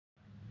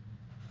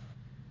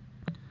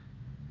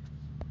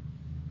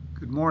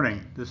Good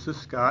morning. This is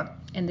Scott.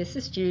 And this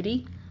is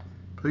Judy.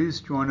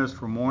 Please join us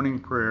for morning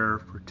prayer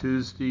for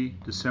Tuesday,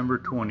 December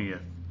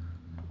 20th,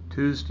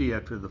 Tuesday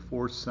after the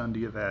fourth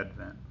Sunday of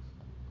Advent.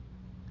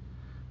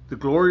 The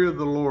glory of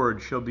the Lord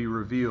shall be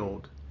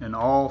revealed, and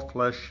all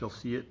flesh shall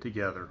see it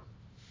together.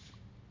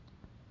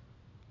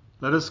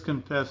 Let us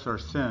confess our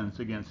sins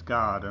against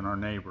God and our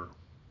neighbor.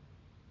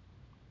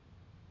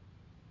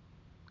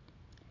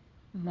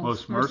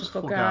 Most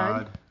merciful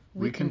God,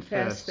 we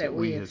confess that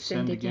we have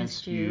sinned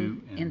against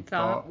you in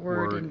thought,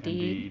 word, and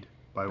deed,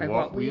 by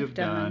what we have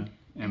done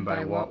and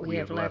by what we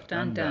have left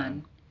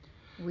undone.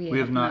 We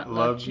have not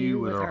loved you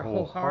with our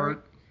whole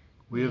heart.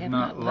 We have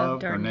not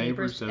loved our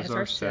neighbors as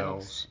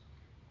ourselves.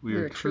 We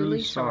are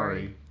truly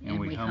sorry, and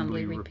we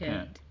humbly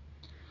repent.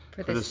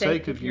 For the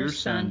sake of your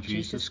Son,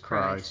 Jesus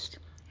Christ,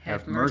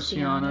 have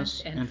mercy on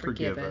us and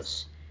forgive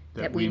us,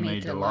 that we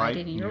may delight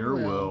in your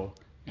will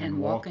and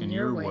walk in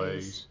your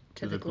ways,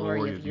 to the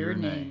glory of your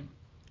name.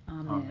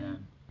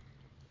 Amen.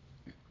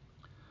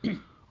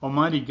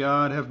 Almighty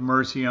God, have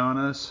mercy on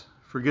us.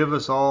 Forgive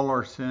us all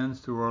our sins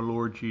through our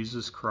Lord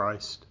Jesus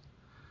Christ.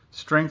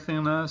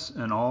 Strengthen us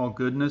in all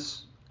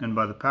goodness, and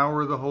by the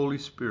power of the Holy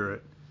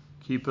Spirit,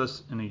 keep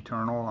us in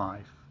eternal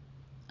life.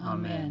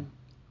 Amen.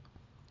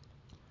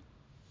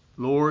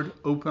 Lord,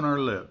 open our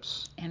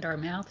lips, and our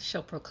mouth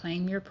shall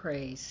proclaim your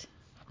praise.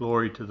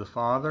 Glory to the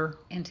Father,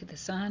 and to the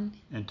Son,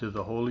 and to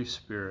the Holy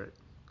Spirit,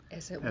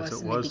 as it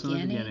was in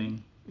the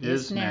beginning,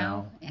 is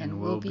now,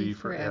 and will be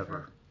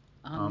forever.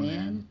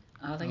 Amen.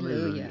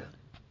 Alleluia.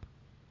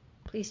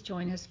 Please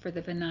join us for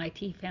the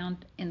Venite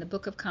found in the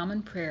Book of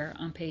Common Prayer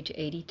on page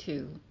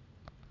 82.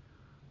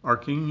 Our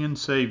King and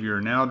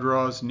Savior now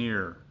draws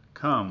near.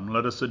 Come,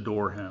 let us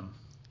adore him.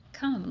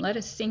 Come, let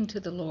us sing to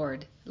the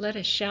Lord. Let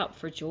us shout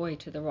for joy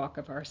to the rock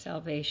of our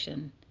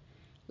salvation.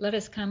 Let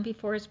us come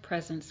before his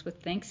presence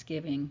with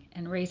thanksgiving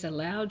and raise a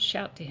loud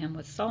shout to him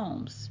with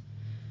psalms.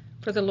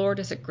 For the Lord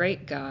is a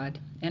great God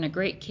and a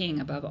great King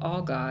above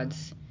all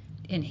gods.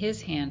 In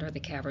his hand are the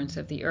caverns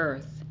of the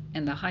earth,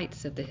 and the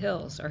heights of the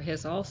hills are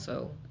his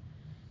also.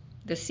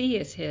 The sea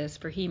is his,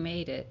 for he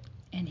made it,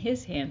 and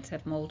his hands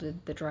have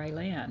molded the dry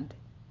land.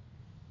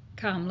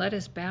 Come, let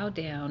us bow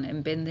down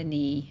and bend the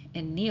knee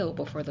and kneel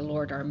before the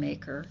Lord our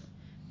Maker.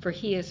 For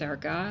he is our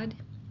God,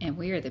 and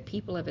we are the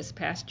people of his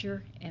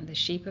pasture and the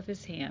sheep of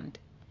his hand.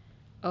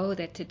 Oh,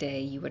 that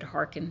today you would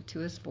hearken to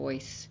his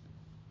voice.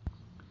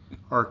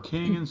 Our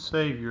King and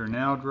Savior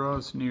now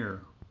draws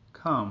near.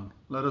 Come,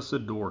 let us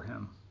adore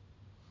him.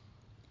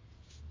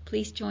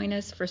 Please join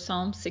us for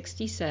Psalm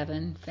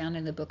 67, found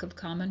in the Book of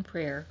Common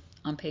Prayer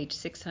on page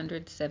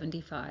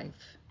 675.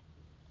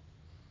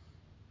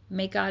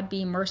 May God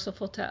be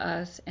merciful to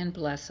us and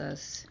bless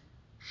us.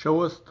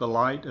 Show us the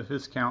light of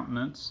his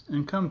countenance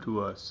and come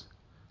to us.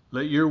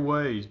 Let your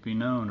ways be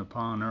known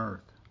upon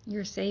earth.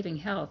 Your saving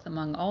health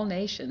among all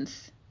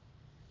nations.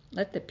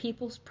 Let the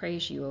peoples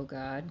praise you, O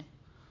God.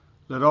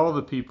 Let all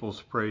the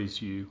peoples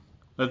praise you.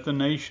 Let the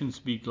nations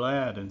be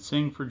glad and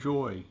sing for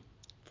joy.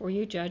 For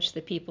you judge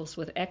the peoples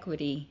with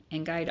equity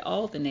and guide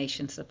all the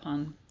nations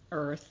upon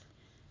earth.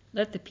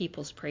 Let the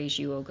peoples praise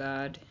you, O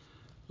God.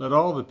 Let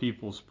all the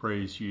peoples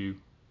praise you.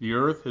 The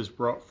earth has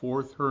brought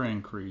forth her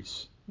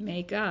increase.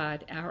 May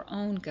God, our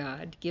own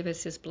God, give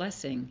us his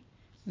blessing.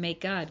 May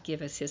God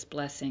give us his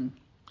blessing.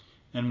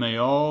 And may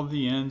all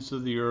the ends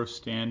of the earth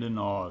stand in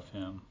awe of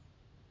him.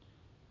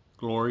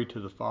 Glory to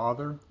the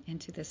Father,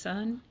 and to the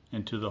Son,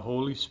 and to the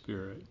Holy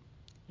Spirit,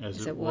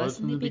 as it was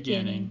in the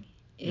beginning,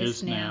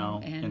 is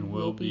now, and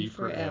will be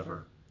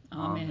forever.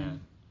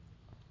 Amen.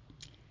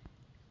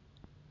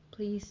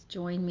 Please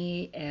join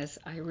me as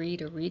I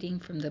read a reading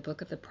from the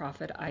book of the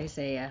prophet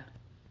Isaiah.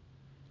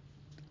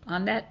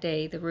 On that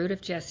day the root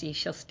of Jesse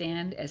shall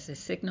stand as a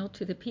signal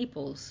to the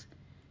peoples.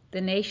 The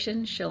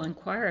nations shall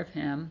inquire of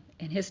him,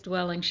 and his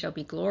dwelling shall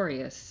be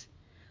glorious.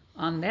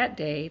 On that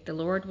day the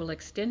Lord will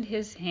extend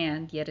his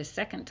hand yet a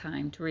second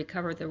time to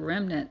recover the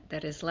remnant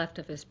that is left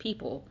of his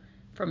people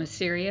from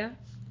Assyria,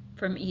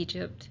 from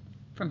Egypt,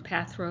 from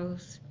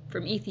Pathros,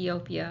 from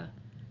Ethiopia,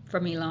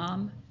 from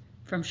Elam,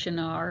 from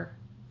Shinar,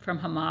 from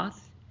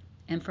Hamath,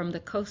 and from the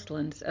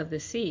coastlands of the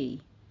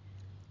sea.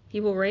 He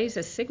will raise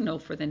a signal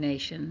for the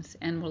nations,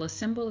 and will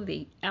assemble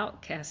the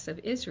outcasts of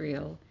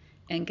Israel,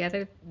 and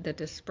gather the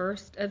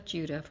dispersed of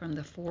Judah from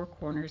the four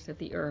corners of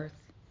the earth.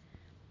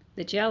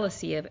 The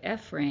jealousy of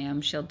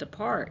Ephraim shall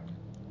depart,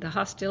 the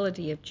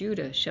hostility of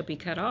Judah shall be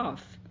cut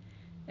off.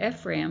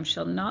 Ephraim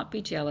shall not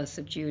be jealous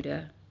of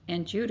Judah,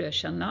 and Judah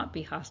shall not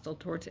be hostile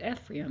towards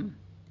Ephraim.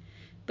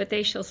 But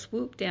they shall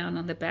swoop down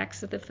on the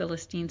backs of the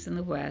Philistines in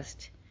the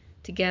west.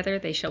 Together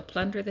they shall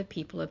plunder the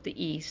people of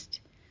the east.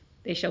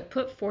 They shall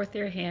put forth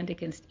their hand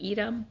against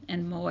Edom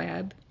and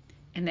Moab,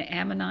 and the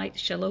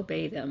Ammonites shall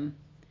obey them.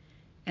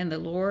 And the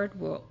Lord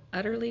will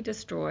utterly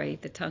destroy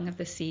the tongue of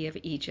the sea of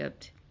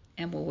Egypt,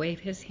 and will wave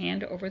his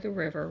hand over the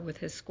river with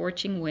his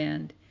scorching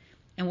wind,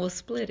 and will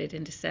split it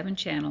into 7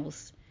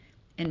 channels,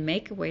 and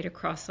make a way to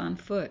cross on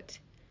foot.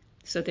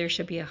 So there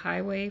shall be a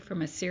highway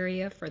from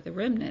Assyria for the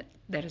remnant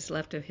that is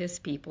left of his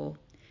people,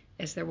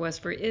 as there was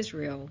for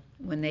Israel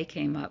when they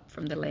came up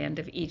from the land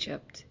of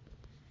Egypt.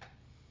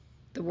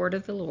 The word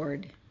of the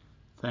Lord.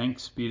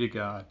 Thanks be to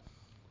God.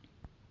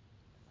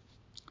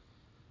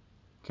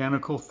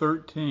 Canticle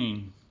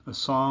 13, a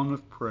song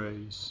of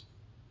praise.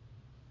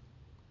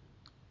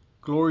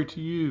 Glory to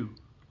you,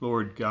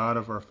 Lord God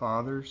of our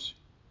fathers.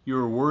 You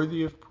are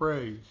worthy of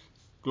praise.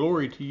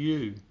 Glory to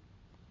you.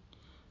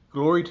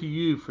 Glory to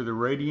you for the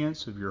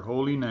radiance of your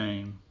holy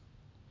name.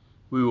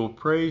 We will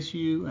praise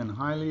you and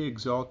highly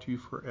exalt you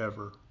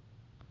forever.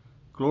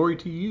 Glory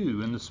to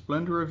you in the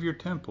splendor of your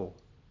temple.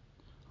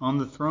 On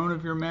the throne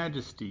of your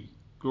majesty,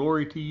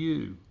 glory to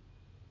you.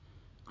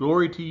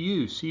 Glory to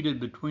you seated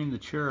between the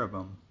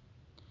cherubim.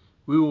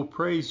 We will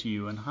praise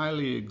you and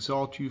highly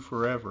exalt you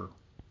forever.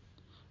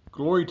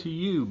 Glory to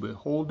you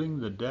beholding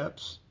the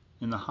depths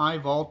in the high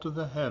vault of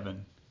the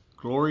heaven.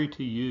 Glory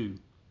to you.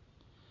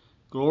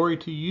 Glory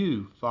to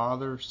you,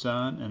 Father,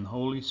 Son, and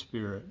Holy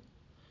Spirit.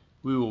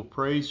 We will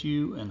praise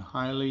you and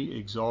highly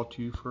exalt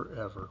you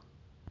forever.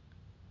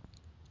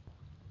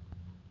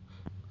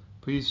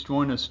 Please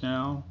join us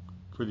now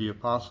for the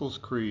Apostles'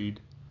 Creed,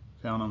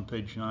 found on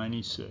page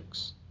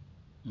 96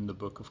 in the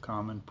Book of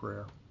Common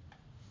Prayer.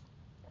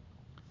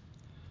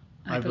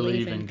 I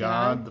believe in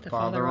God, the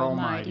Father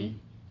Almighty,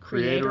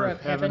 creator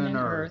of heaven and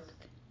earth.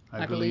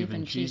 I believe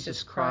in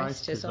Jesus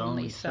Christ, his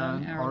only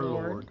Son, our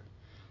Lord.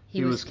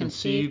 He was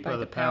conceived by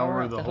the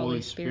power of the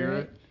Holy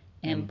Spirit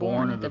and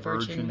born of the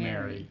Virgin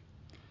Mary.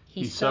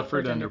 He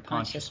suffered under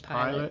Pontius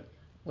Pilate,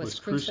 was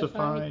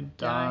crucified,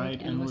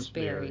 died, and was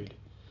buried.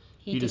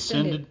 He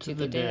descended to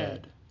the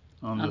dead.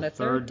 On the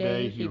third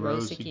day he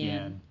rose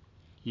again.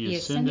 He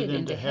ascended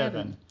into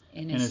heaven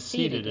and is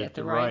seated at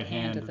the right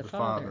hand of the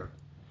Father.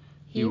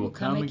 He will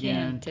come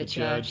again to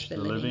judge the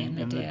living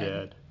and the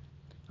dead.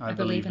 I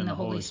believe in the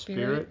Holy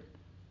Spirit,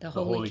 the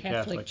Holy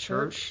Catholic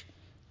Church,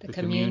 the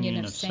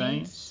communion of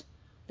saints,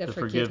 the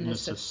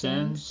forgiveness of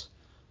sins,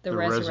 the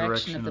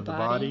resurrection of the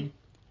body,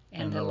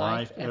 and the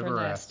life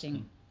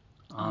everlasting.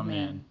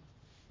 Amen.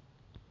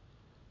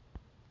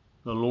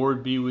 The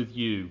Lord be with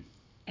you.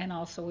 And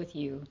also with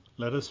you.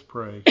 Let us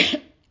pray.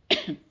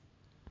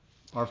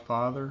 Our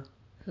Father,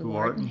 who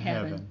art in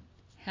heaven,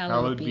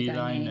 hallowed be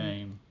thy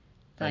name.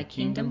 Thy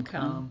kingdom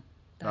come,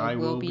 thy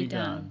will be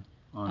done,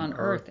 on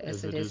earth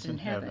as it is in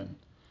heaven.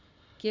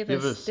 Give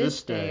us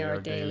this day our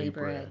daily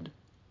bread,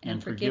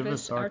 and forgive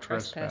us our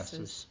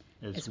trespasses,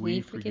 as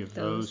we forgive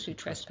those who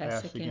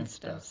trespass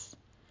against us.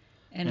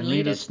 And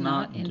lead us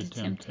not into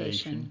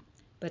temptation,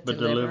 but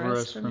deliver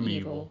us from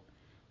evil.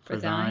 For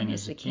thine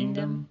is the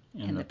kingdom,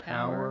 and the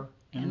power,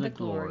 and the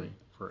glory,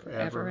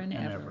 forever and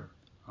ever.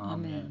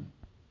 Amen.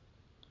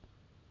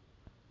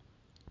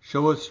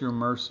 Show us your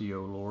mercy,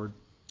 O Lord.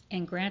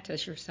 And grant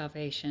us your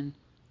salvation.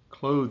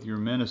 Clothe your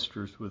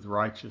ministers with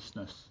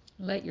righteousness.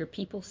 Let your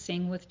people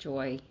sing with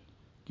joy.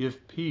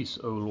 Give peace,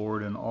 O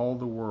Lord, in all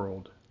the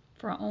world.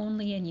 For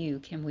only in you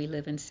can we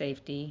live in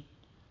safety.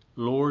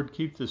 Lord,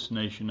 keep this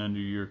nation under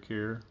your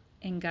care.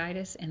 And guide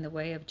us in the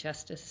way of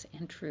justice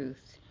and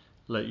truth.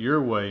 Let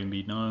your way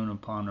be known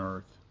upon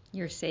earth.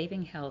 Your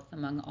saving health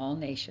among all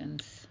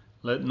nations.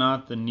 Let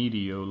not the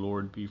needy, O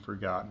Lord, be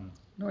forgotten.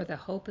 Nor the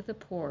hope of the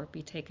poor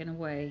be taken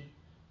away.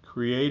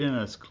 Create in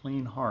us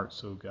clean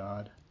hearts, O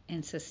God.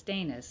 And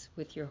sustain us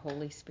with your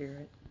Holy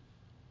Spirit.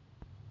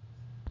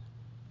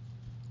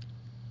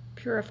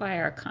 Purify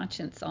our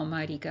conscience,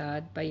 Almighty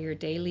God, by your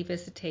daily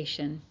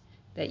visitation,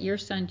 that your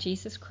Son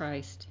Jesus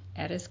Christ,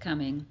 at his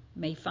coming,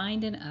 may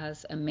find in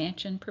us a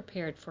mansion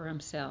prepared for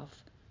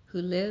himself,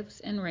 who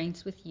lives and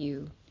reigns with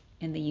you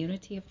in the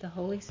unity of the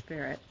Holy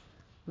Spirit,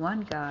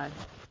 one God,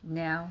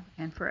 now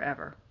and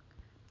forever.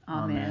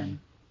 Amen.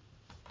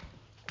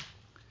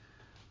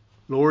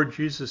 Lord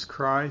Jesus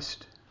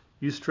Christ,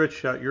 you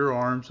stretched out your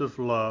arms of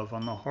love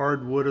on the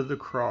hard wood of the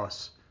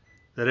cross,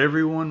 that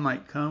everyone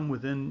might come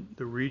within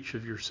the reach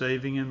of your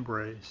saving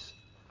embrace.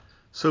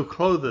 So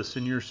clothe us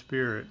in your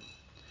Spirit,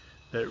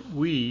 that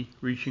we,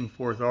 reaching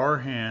forth our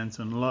hands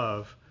in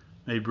love,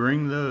 may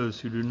bring those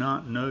who do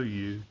not know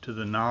you to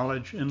the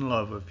knowledge and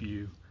love of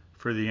you,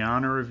 for the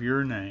honor of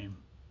your name.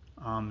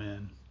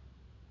 Amen.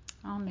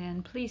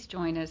 Amen. Please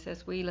join us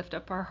as we lift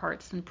up our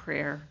hearts in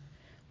prayer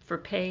for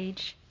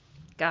Paige,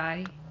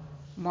 Guy,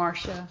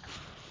 Marcia,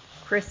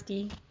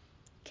 Christy,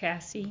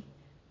 Cassie,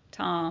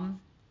 Tom,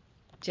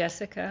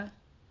 Jessica,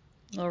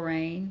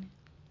 Lorraine,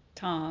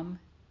 Tom,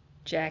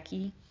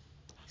 Jackie,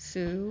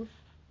 Sue,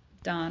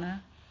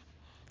 Donna,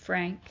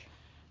 Frank,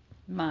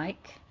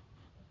 Mike,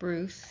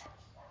 Bruce,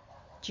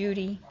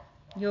 Judy,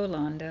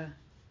 Yolanda,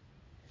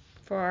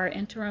 for our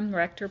interim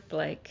rector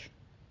Blake,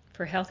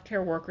 for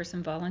healthcare workers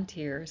and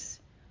volunteers,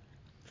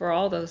 for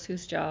all those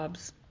whose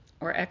jobs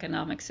or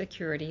economic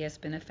security has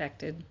been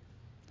affected,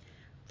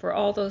 for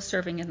all those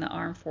serving in the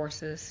armed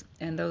forces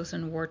and those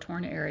in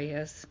war-torn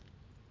areas,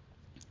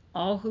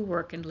 all who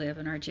work and live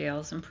in our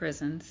jails and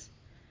prisons,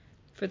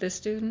 for the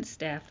students,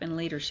 staff, and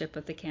leadership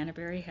of the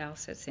Canterbury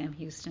House at Sam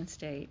Houston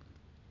State.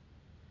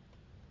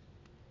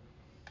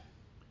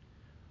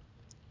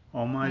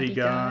 Almighty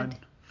God,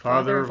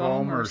 Father of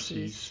all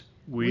mercies,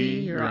 We,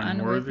 your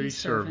unworthy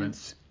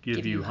servants,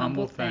 give you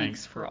humble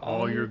thanks for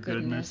all your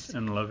goodness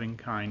and loving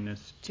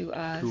kindness to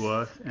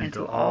us and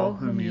to all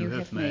whom you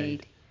have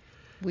made.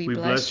 We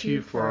bless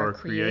you for our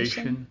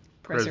creation,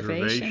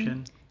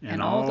 preservation,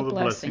 and all the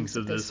blessings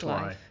of this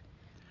life.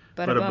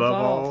 But above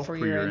all, for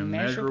your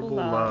immeasurable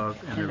love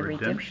and the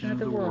redemption of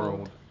the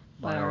world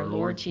by our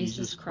Lord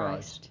Jesus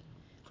Christ,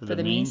 for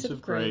the means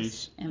of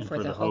grace and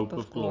for the hope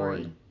of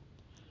glory.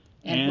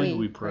 And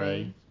we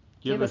pray,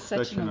 give us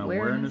such an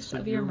awareness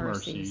of your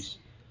mercies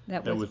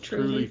that with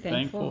truly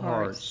thankful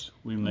hearts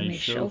we may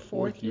show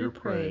forth your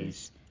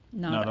praise,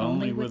 not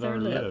only with our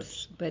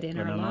lips, but in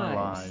our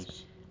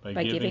lives,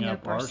 by giving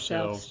up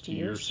ourselves to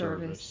your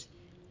service,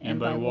 and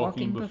by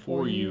walking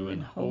before you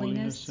in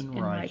holiness and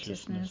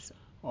righteousness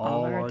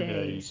all our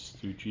days,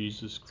 through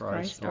Jesus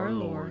Christ our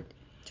Lord,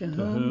 to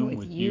whom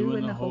with you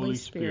and the Holy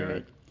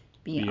Spirit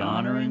be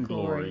honor and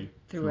glory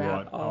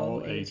throughout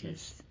all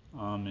ages.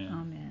 Amen.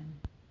 Amen.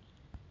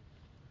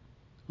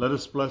 Let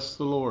us bless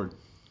the Lord.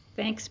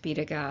 Thanks be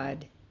to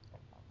God.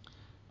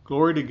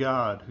 Glory to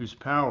God, whose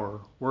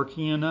power,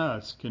 working in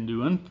us, can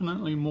do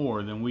infinitely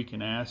more than we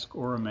can ask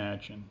or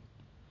imagine.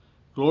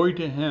 Glory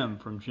to him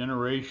from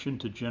generation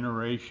to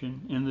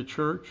generation in the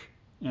church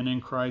and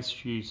in Christ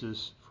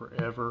Jesus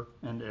forever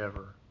and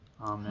ever.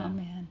 Amen.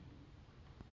 Amen.